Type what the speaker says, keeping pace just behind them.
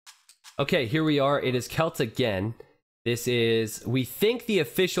Okay, here we are. It is Celts again. This is, we think, the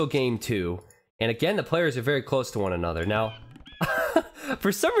official game 2. And again, the players are very close to one another. Now,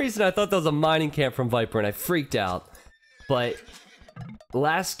 for some reason, I thought that was a mining camp from Viper, and I freaked out. But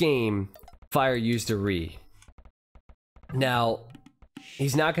last game, Fire used a Re. Now,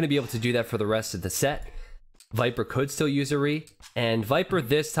 he's not going to be able to do that for the rest of the set. Viper could still use a Re. And Viper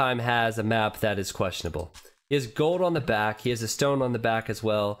this time has a map that is questionable. He has gold on the back. He has a stone on the back as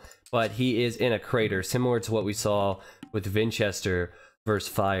well. But he is in a crater, similar to what we saw with Winchester versus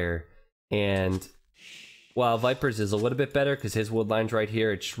Fire. And while Viper's is a little bit better because his wood line's right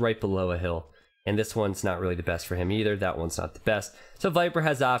here, it's right below a hill. And this one's not really the best for him either. That one's not the best. So Viper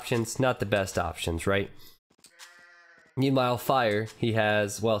has options, not the best options, right? Meanwhile, Fire, he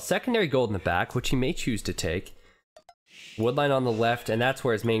has, well, secondary gold in the back, which he may choose to take. Woodline on the left, and that's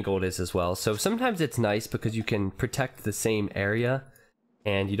where his main gold is as well. So sometimes it's nice because you can protect the same area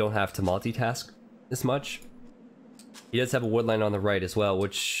and you don't have to multitask as much. He does have a woodline on the right as well,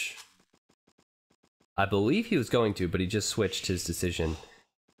 which I believe he was going to, but he just switched his decision.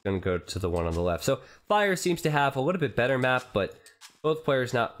 Gonna go to the one on the left. So Fire seems to have a little bit better map, but both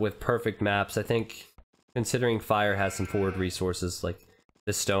players not with perfect maps. I think considering Fire has some forward resources like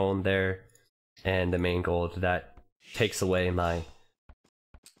the stone there and the main gold, that takes away my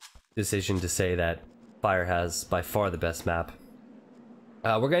decision to say that Fire has by far the best map.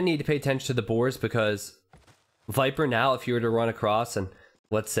 We're gonna need to pay attention to the boars because Viper now, if you were to run across and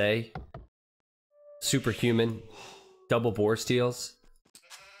let's say superhuman double boar steals,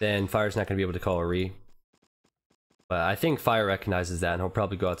 then Fire's not gonna be able to call a Re. But I think Fire recognizes that and he'll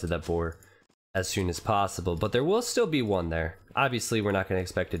probably go out to that boar as soon as possible. But there will still be one there. Obviously, we're not gonna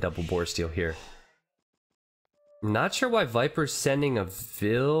expect a double boar steal here. I'm not sure why Viper's sending a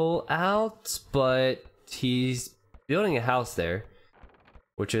Vil out, but he's building a house there,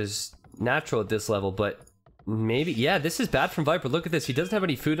 which is natural at this level, but maybe, yeah, this is bad from Viper. Look at this, he doesn't have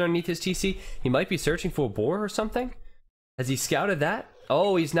any food underneath his TC. He might be searching for a boar or something. Has he scouted that?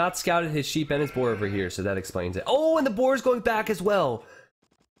 Oh, he's not scouted his sheep and his boar over here, so that explains it. Oh, and the boar's going back as well.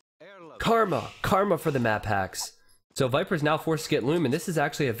 Karma for the map hacks. So Viper's now forced to get loom, and this is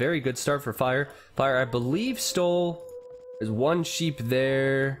actually a very good start for Fire. Fire, I believe, stole, there's one sheep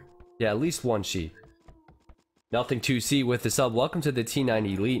there. Yeah, at least one sheep. Nothing 2C with the sub. Welcome to the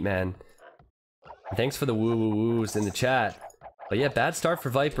T9 Elite, man. Thanks for the woo-woo-woos in the chat. But yeah, bad start for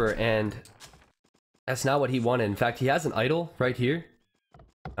Viper, and that's not what he wanted. In fact, he has an idol right here.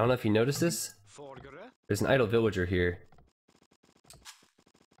 I don't know if you noticed this. There's an idle villager here.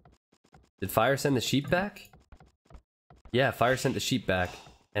 Did Fire send the sheep back? Yeah, Fire sent the sheep back,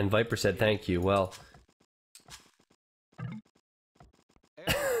 and Viper said thank you. Well,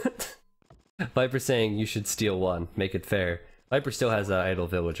 Viper saying you should steal one, make it fair. Viper still has an idle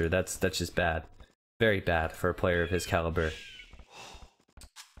villager. That's just bad. Very bad for a player of his caliber.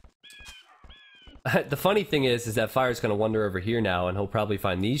 The funny thing is that Fire's gonna wander over here now, and he'll probably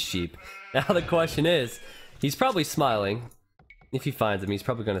find these sheep. Now the question is, he's probably smiling. If he finds them, he's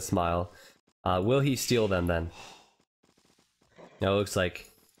probably gonna smile. Will he steal them then? Now it looks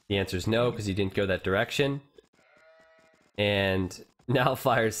like the answer is no, because he didn't go that direction. And now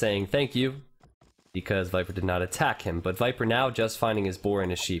Fire's saying thank you, because Viper did not attack him. But Viper now just finding his boar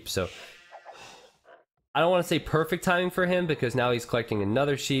and his sheep, so I don't want to say perfect timing for him, because now he's collecting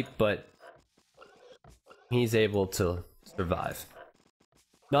another sheep, but he's able to survive.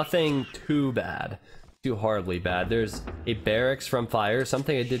 Nothing too bad. Too horribly bad. There's a barracks from Fire.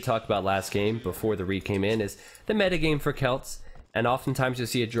 Something I did talk about last game before the Re came in is the metagame for Celts. And oftentimes you'll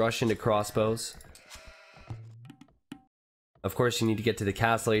see a drush into crossbows. Of course, you need to get to the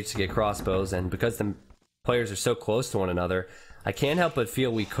castle age to get crossbows, and because the players are so close to one another, I can't help but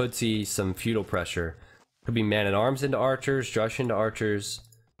feel we could see some feudal pressure. Could be man-at-arms into archers, drush into archers.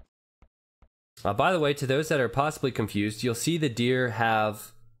 By the way, to those that are possibly confused, you'll see the deer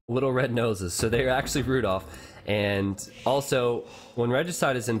have little red noses, so they're actually Rudolph. And also, when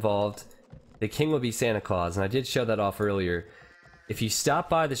regicide is involved, the king will be Santa Claus, and I did show that off earlier. If you stop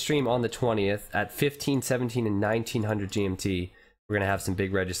by the stream on the 20th at 15, 17, and 1900 GMT, we're going to have some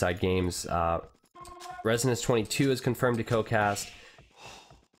big regicide games. Resonance 22 is confirmed to co-cast.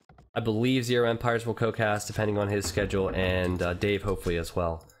 I believe Zero Empires will co-cast, depending on his schedule, and Dave hopefully as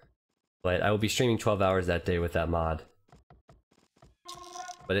well. But I will be streaming 12 hours that day with that mod.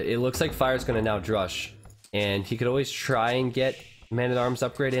 But it looks like Fire's going to now drush, and he could always try and get Man-at-Arms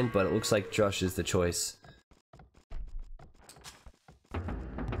upgrade in, but it looks like drush is the choice.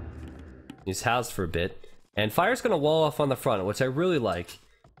 He's housed for a bit, and Fire's going to wall off on the front, which I really like,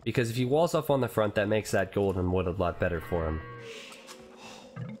 because if he walls off on the front, that makes that gold and wood a lot better for him.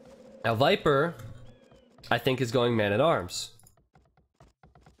 Now Viper, I think, is going man-at-arms.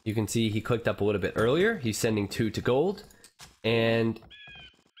 You can see he clicked up a little bit earlier. He's sending 2 to gold. And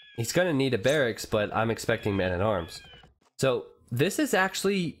he's going to need a barracks, but I'm expecting man-at-arms. So this is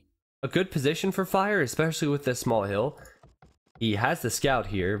actually a good position for Fire, especially with this small hill. He has the scout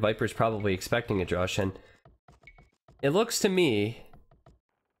here. Viper's probably expecting a drush, and it looks to me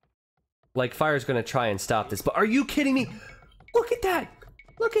like Fire's going to try and stop this. But are you kidding me? Look at that!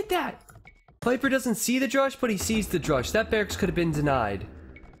 Look at that! Viper doesn't see the drush, but he sees the drush. That barracks could have been denied.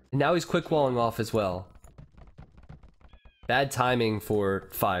 And now he's quick walling off as well. Bad timing for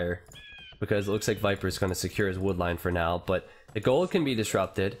Fire, because it looks like Viper's going to secure his wood line for now, but the gold can be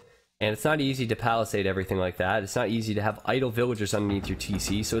disrupted, and it's not easy to palisade everything like that. It's not easy to have idle villagers underneath your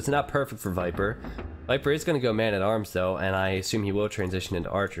TC, so it's not perfect for Viper. Viper is going to go man-at-arms though, and I assume he will transition into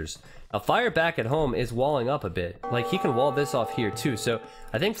archers. Now Fire back at home is walling up a bit. Like, he can wall this off here too, so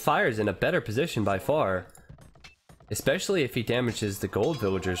I think Fire's in a better position by far, especially if he damages the gold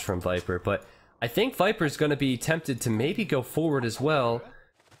villagers from Viper. But I think Viper's going to be tempted to maybe go forward as well.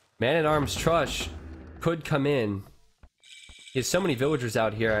 Man-at-arms Trush could come in. He has so many villagers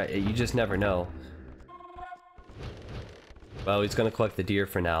out here, you just never know. Well, he's going to collect the deer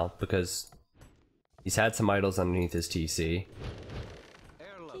for now, because he's had some idols underneath his TC.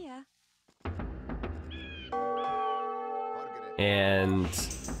 And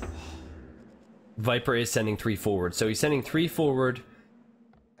Viper is sending 3 forward. So he's sending 3 forward.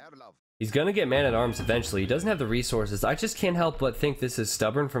 He's gonna get man-at-arms eventually. He doesn't have the resources. I just can't help but think this is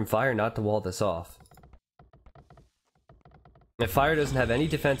stubborn from Fire not to wall this off. If Fire doesn't have any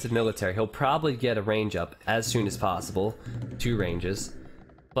defensive military, he'll probably get a range up as soon as possible. 2 ranges.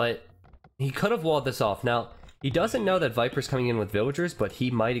 But he could have walled this off. Now, he doesn't know that Viper's coming in with villagers, but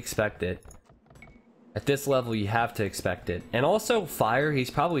he might expect it. At this level, you have to expect it. And also, Fire, he's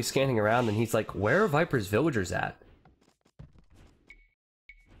probably scanning around and he's like, where are Viper's villagers at?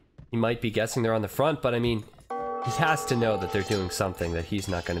 He might be guessing they're on the front, but I mean, he has to know that they're doing something that he's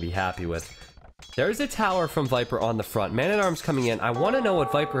not going to be happy with. There's a tower from Viper on the front. Man-at-arms coming in. I want to know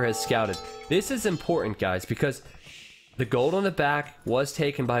what Viper has scouted. This is important, guys, because the gold on the back was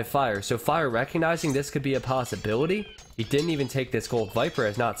taken by Fire. So Fire, recognizing this could be a possibility, he didn't even take this gold. Viper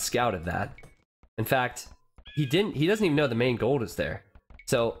has not scouted that. In fact, he doesn't even know the main gold is there.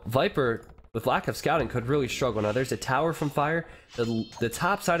 So Viper, with lack of scouting, could really struggle. Now there's a tower from Fire. The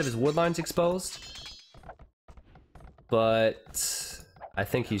top side of his wood line's exposed. But I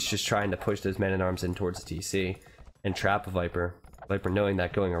think he's just trying to push those men-at-arms in towards the TC and trap a Viper. Viper knowing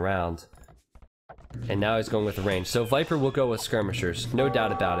that going around. And now he's going with the range. So Viper will go with skirmishers. No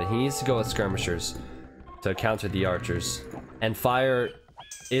doubt about it. He needs to go with skirmishers to counter the archers. And Fire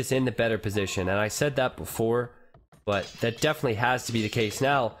is in the better position. And I said that before, but that definitely has to be the case.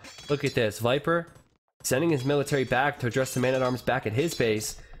 Now, look at this. Viper sending his military back to address the man-at-arms back at his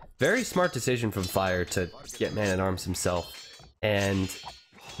base. Very smart decision from Fire to get man-at-arms himself. And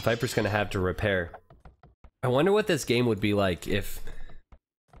Viper's going to have to repair. I wonder what this game would be like if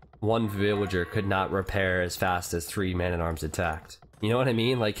one villager could not repair as fast as 3 man-at-arms attacked. You know what I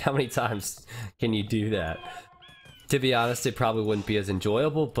mean? Like, how many times can you do that? To be honest, it probably wouldn't be as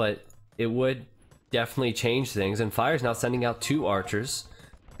enjoyable, but it would definitely change things. And Fire's now sending out 2 archers,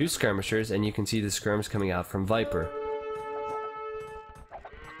 2 skirmishers, and you can see the skirms coming out from Viper.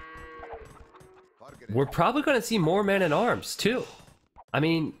 We're probably going to see more men-at-arms, too. I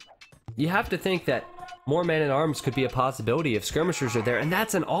mean, you have to think that more men-at-arms could be a possibility if skirmishers are there, and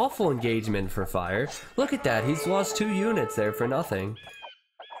that's an awful engagement for Fire. Look at that, he's lost 2 units there for nothing.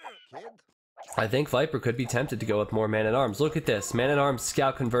 I think Viper could be tempted to go with more men-at-arms. Look at this, men-at-arms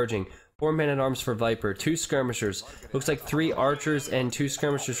scout converging. 4 men-at-arms for Viper, 2 skirmishers. Looks like 3 archers and 2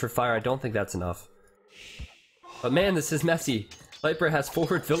 skirmishers for Fire. I don't think that's enough. But man, this is messy. Viper has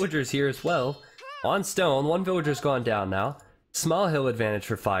forward villagers here as well. On stone, 1 villager's gone down now. Small hill advantage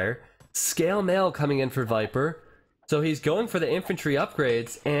for Fire. Scale mail coming in for Viper. So he's going for the infantry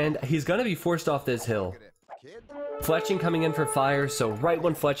upgrades, and he's going to be forced off this hill. Fletching coming in for Fire, so right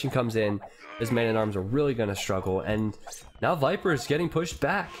when fletching comes in, his men-at-arms are really going to struggle, and now Viper is getting pushed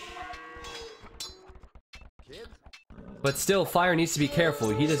back. But still, Fire needs to be careful.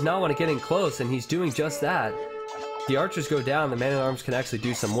 He does not want to get in close, and he's doing just that. If the archers go down, the man-at-arms can actually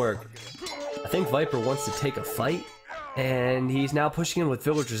do some work. I think Viper wants to take a fight, and he's now pushing in with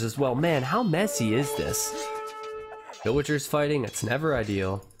villagers as well. Man, how messy is this? Villagers fighting, it's never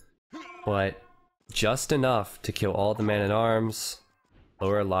ideal, but just enough to kill all the man-at-arms,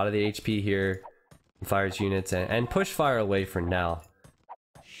 lower a lot of the HP here, Fire's units, and push Fire away for now.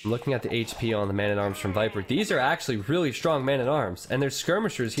 I'm looking at the HP on the man-at-arms from Viper. These are actually really strong man-at-arms. And there's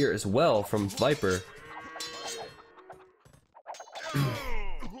skirmishers here as well from Viper.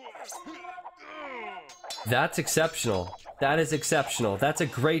 That's exceptional. That is exceptional. That's a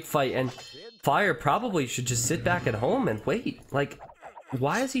great fight. And Fire probably should just sit back at home and wait. Like,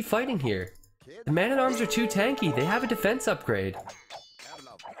 why is he fighting here? The man-at-arms are too tanky. They have a defense upgrade.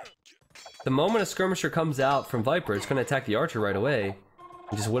 The moment a skirmisher comes out from Viper, it's going to attack the archer right away.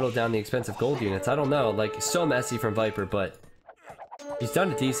 And just whittle down the expensive gold units. I don't know. Like, so messy from Viper, but he's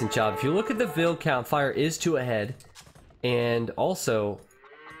done a decent job. If you look at the build count, Fire is 2 ahead. And also,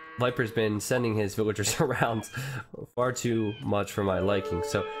 Viper's been sending his villagers around far too much for my liking.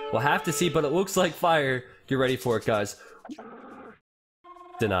 So we'll have to see, but it looks like Fire. Get ready for it, guys.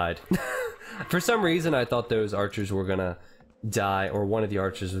 Denied. For some reason, I thought those archers were gonna die, or one of the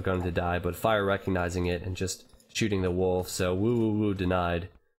archers was going to die, but Fire recognizing it and just shooting the wolf. So woo woo woo, denied.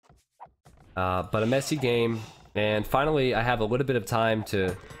 But a messy game, and finally I have a little bit of time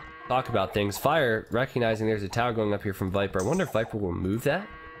to talk about things. Fire recognizing there's a tower going up here from Viper. I wonder if Viper will move that.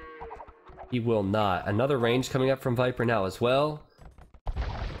 He will not. Another range coming up from Viper now as well.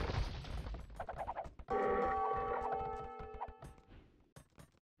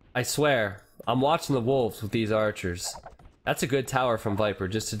 I swear, I'm watching the wolves with these archers. That's a good tower from Viper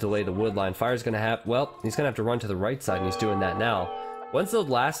just to delay the wood line. Fire's gonna have, well, he's gonna have to run to the right side, and he's doing that now. When's the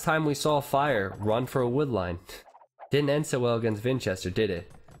last time we saw Fire run for a wood line? Didn't end so well against Winchester, did it?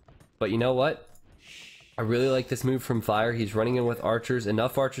 But you know what? I really like this move from Fire. He's running in with archers,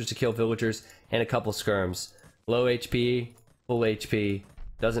 enough archers to kill villagers, and a couple skirms. Low HP, full HP,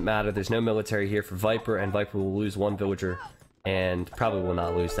 doesn't matter. There's no military here for Viper, and Viper will lose 1 villager, and probably will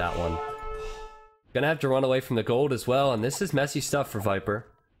not lose that one. Gonna have to run away from the gold as well, and this is messy stuff for Viper.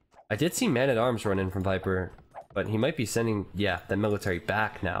 I did see man-at-arms run in from Viper, but he might be sending, yeah, the military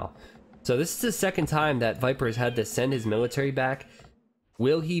back now. So this is the second time that Viper has had to send his military back.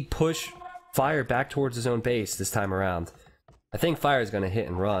 Will he push Fire back towards his own base this time around? I think Fire is going to hit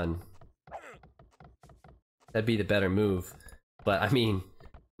and run. That'd be the better move. But I mean,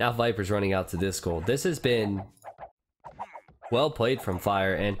 now Viper's running out to this gold. This has been well played from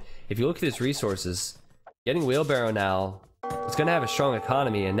Fire, and if you look at his resources, getting Wheelbarrow now is going to have a strong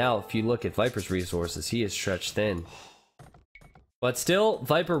economy, and now if you look at Viper's resources, he is stretched thin. But still,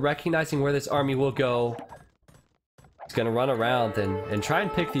 Viper recognizing where this army will go. He's going to run around and try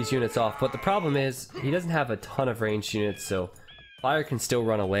and pick these units off, but the problem is he doesn't have a ton of ranged units, so Fire can still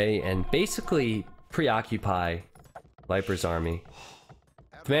run away and basically preoccupy Viper's army.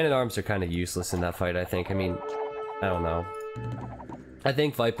 The man-at-arms are kind of useless in that fight, I think. I mean, I don't know. I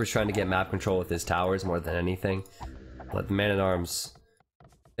think Viper's trying to get map control with his towers more than anything, but the man-at-arms,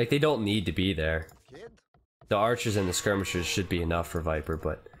 like, they don't need to be there. The archers and the skirmishers should be enough for Viper,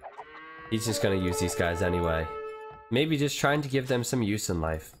 but he's just going to use these guys anyway. Maybe just trying to give them some use in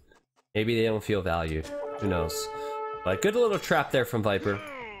life. Maybe they don't feel valued. Who knows? But good little trap there from Viper.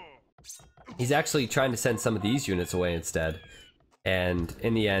 He's actually trying to send some of these units away instead. And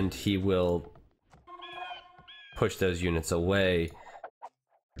in the end, he will push those units away.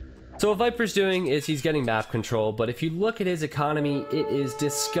 So what Viper's doing is he's getting map control, but if you look at his economy, it is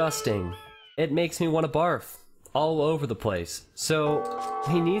disgusting. It makes me want to barf all over the place. So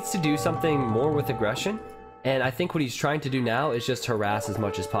he needs to do something more with aggression. And I think what he's trying to do now is just harass as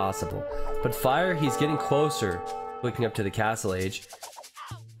much as possible. But Fire, he's getting closer, looking up to the castle age.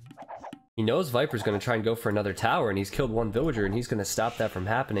 He knows Viper's going to try and go for another tower, and he's killed 1 villager, and he's going to stop that from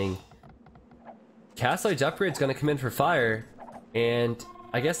happening. Castle age upgrade's going to come in for Fire, and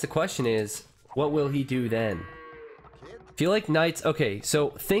I guess the question is, what will he do then? I feel like Knights... Okay, so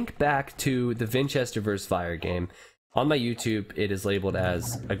think back to the Winchester vs. Fire game. On my YouTube, it is labeled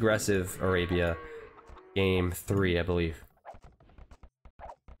as Aggressive Arabia. Game 3, I believe.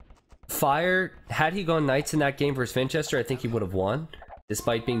 Fire, had he gone Knights in that game versus Winchester, I think he would have won,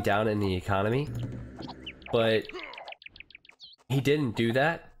 despite being down in the economy. But he didn't do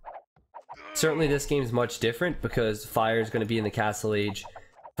that. Certainly this game is much different because Fire is going to be in the Castle Age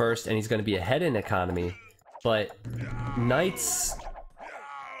first, and he's going to be ahead in economy. But Knights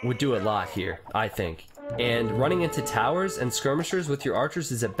would do a lot here, I think. And running into towers and skirmishers with your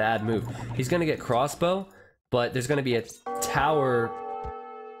archers is a bad move. He's going to get crossbow, but there's going to be a tower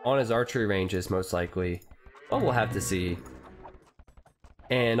on his archery ranges, most likely. But we'll have to see.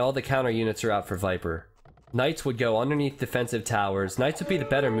 And all the counter units are out for Viper. Knights would go underneath defensive towers. Knights would be the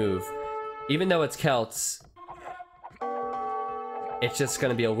better move. Even though it's Celts, it's just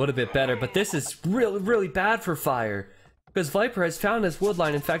going to be a little bit better. But this is really, really bad for Fire. Because Viper has found his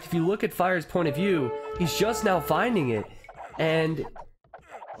woodline. In fact, if you look at Fire's point of view, he's just now finding it. And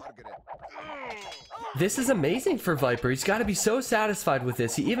This is amazing for Viper. He's got to be so satisfied with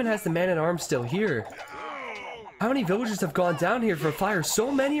this. He even has the man-at-arms still here. How many villagers have gone down here for Fire?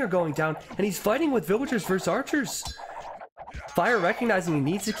 So many are going down, and he's fighting with villagers versus archers. Fire recognizing he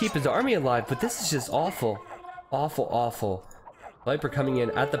needs to keep his army alive, but this is just awful. Awful, awful. Viper coming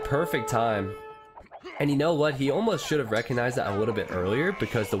in at the perfect time. And you know what? He almost should have recognized that a little bit earlier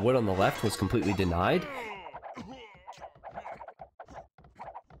because the wood on the left was completely denied.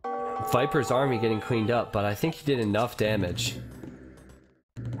 Viper's army getting cleaned up, but I think he did enough damage.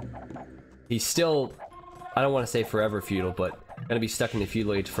 He's still, I don't want to say forever feudal, but gonna be stuck in the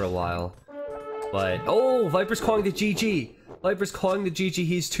feudal age for a while. But, oh, Viper's calling the GG. Viper's calling the GG.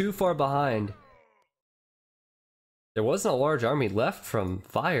 He's too far behind. There wasn't a large army left from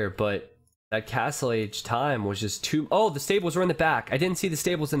Fire, but that castle age time was just too... Oh, the stables were in the back. I didn't see the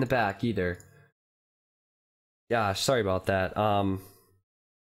stables in the back either. Gosh, sorry about that.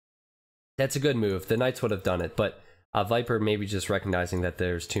 That's a good move. The knights would have done it, but Viper maybe just recognizing that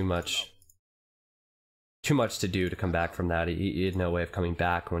there's too much to do to come back from that. He had no way of coming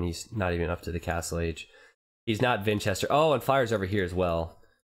back when he's not even up to the castle age. He's not Vinchester. Oh, and Fire's over here as well.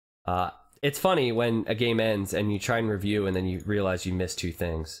 It's funny when a game ends and you try and review and then you realize you missed two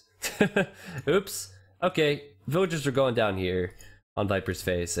things. Oops. Okay, villagers are going down here on Viper's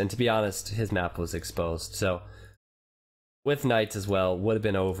face, and to be honest, his map was exposed. So, with knights as well, would have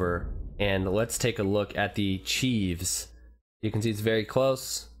been over. And let's take a look at the Chiefs. You can see it's very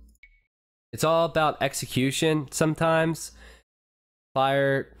close. It's all about execution sometimes.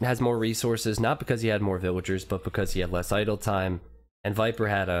 Fire has more resources, not because he had more villagers, but because he had less idle time. And Viper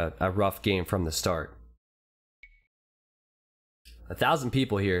had a rough game from the start. 1,000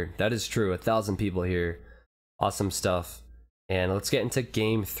 people here. That is true. 1,000 people here. Awesome stuff. And let's get into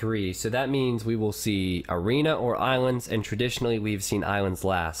game 3. So that means we will see arena or islands, and traditionally we've seen islands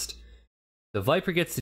last. The Viper gets to